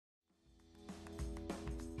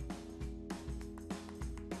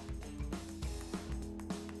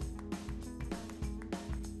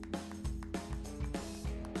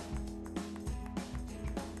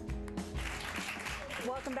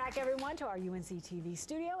Welcome back, everyone, to our UNC-TV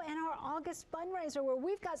studio and our August fundraiser, where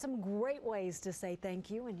we've got some great ways to say thank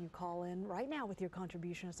you. And you call in right now with your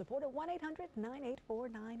contribution of support at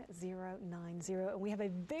 1-800-984-9090. And we have a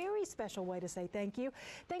very special way to say thank you,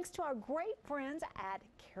 thanks to our great friends at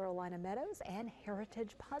Carolina Meadows and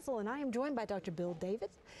Heritage Puzzle. And I am joined by Dr. Bill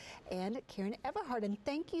Davis and Karen Everhart. And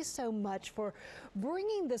thank you so much for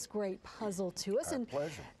bringing this great puzzle to us. Our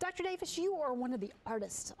pleasure. Dr. Davis, you are one of the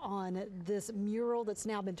artists on this mural that's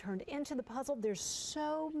now been turned into the puzzle. There's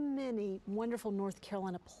so many wonderful North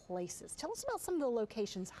Carolina places. Tell us about some of the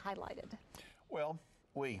locations highlighted. Well,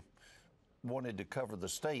 we wanted to cover the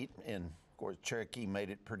state, and of course Cherokee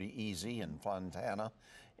made it pretty easy, and Fontana,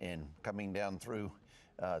 and coming down through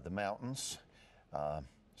the mountains,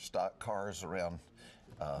 stock cars around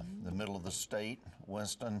the middle of the state,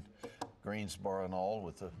 Winston, Greensboro and all,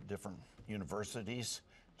 with the different universities,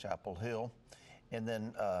 Chapel Hill. And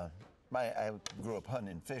then I grew up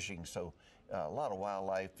hunting and fishing, so a lot of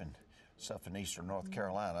wildlife and stuff in eastern North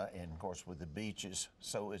Carolina, and of course with the beaches.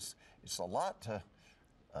 So it's a lot to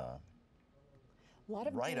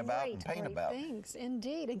write about and paint about. Things,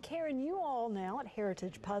 indeed. And Karen, you all now at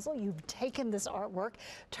Heritage Puzzle, you've taken this artwork,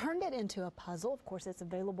 turned it into a puzzle. Of course, it's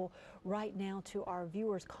available right now to our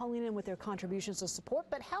viewers calling in with their contributions of support.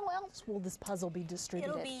 But how else will this puzzle be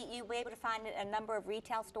distributed? You'll be able to find it in a number of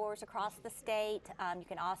retail stores across the state. You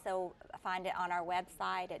can also find it on our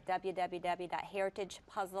website at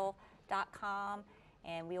www.heritagepuzzle.com.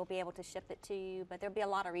 And we will be able to ship it to you, but there'll be a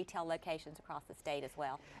lot of retail locations across the state as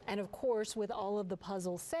well. And of course, with all of the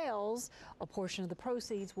puzzle sales, a portion of the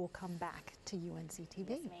proceeds will come back to UNC-TV.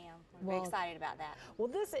 Yes, ma'am. We're very excited about that. Well,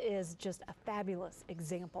 this is just a fabulous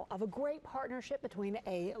example of a great partnership between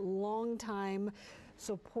a longtime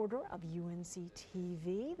supporter of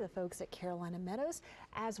UNC-TV, the folks at Carolina Meadows,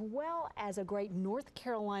 as well as a great North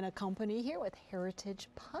Carolina company here with Heritage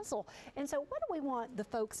Puzzle. And so what do we want the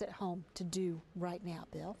folks at home to do right now,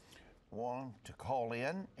 Bill? Want to call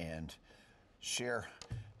in and share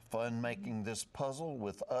fun making this puzzle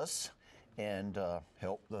with us and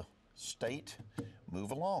help the state move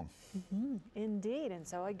along. Indeed. And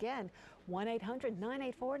so again,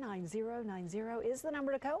 1-800-984-9090 is the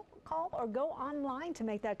number to call or go online to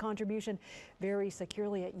make that contribution very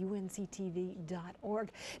securely at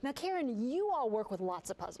unctv.org. Now, Karen, you all work with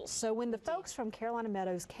lots of puzzles. So when the folks from Carolina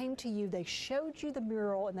Meadows came to you, they showed you the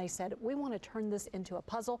mural and they said, we want to turn this into a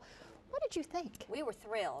puzzle. What did you think? We were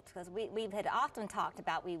thrilled because we had often talked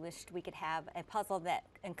about we wished we could have a puzzle that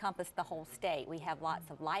encompassed the whole state. We have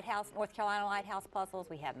lots of North Carolina lighthouse puzzles.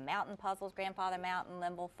 We have mountain puzzles, Grandfather Mountain,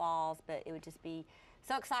 Limble Falls, but it would just be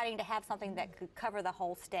so exciting to have something that could cover the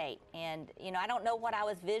whole state. And, you know, I don't know what I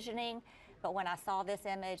was visioning, but when I saw this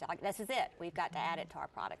image, like, this is it. We've got to add it to our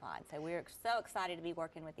product line. So we're so excited to be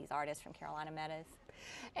working with these artists from Carolina Meadows.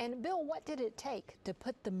 And Bill, what did it take to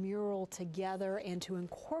put the mural together and to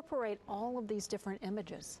incorporate all of these different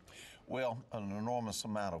images? Well, an enormous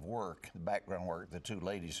amount of work, the background work. The two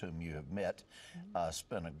ladies whom you have met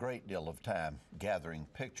spent a great deal of time gathering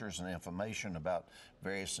pictures and information about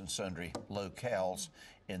various and sundry locales,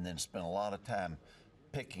 and then spent a lot of time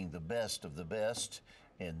picking the best of the best,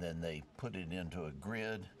 and then they put it into a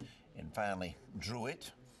grid and finally drew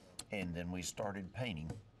it, and then we started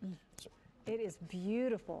painting. It is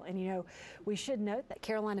beautiful. And, you know, we should note that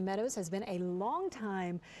Carolina Meadows has been a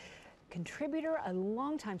long-time contributor, a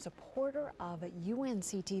longtime supporter of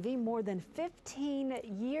UNC-TV, more than 15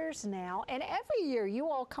 years now. And every year you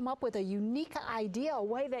all come up with a unique idea, a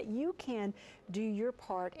way that you can do your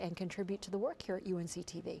part and contribute to the work here at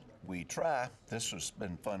UNC-TV. We try. This has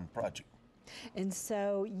been a fun project. And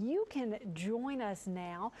so you can join us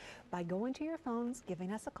now by going to your phones,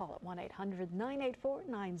 giving us a call at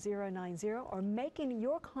 1-800-984-9090, or making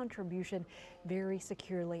your contribution very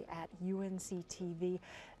securely at unctv.org.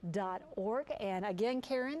 And again,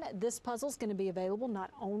 Karen, this puzzle is going to be available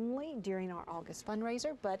not only during our August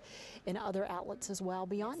fundraiser, but in other outlets as well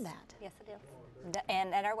beyond that. Yes, it is.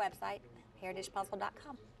 And at our website,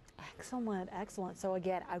 heritagepuzzle.com. Excellent, excellent. So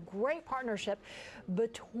again, a great partnership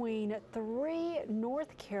between 3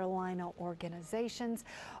 North Carolina organizations,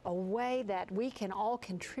 a way that we can all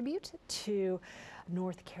contribute to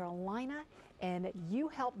North Carolina, and you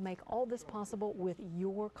help make all this possible with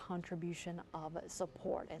your contribution of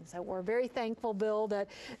support. And so we're very thankful, Bill, that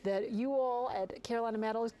you all at Carolina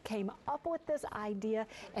Meadows came up with this idea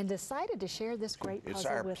and decided to share this great puzzle with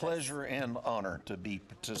us. It's our pleasure and honor to be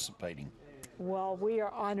participating. Well, we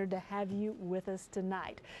are honored to have you with us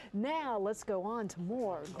tonight. Now, let's go on to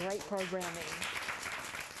more great programming.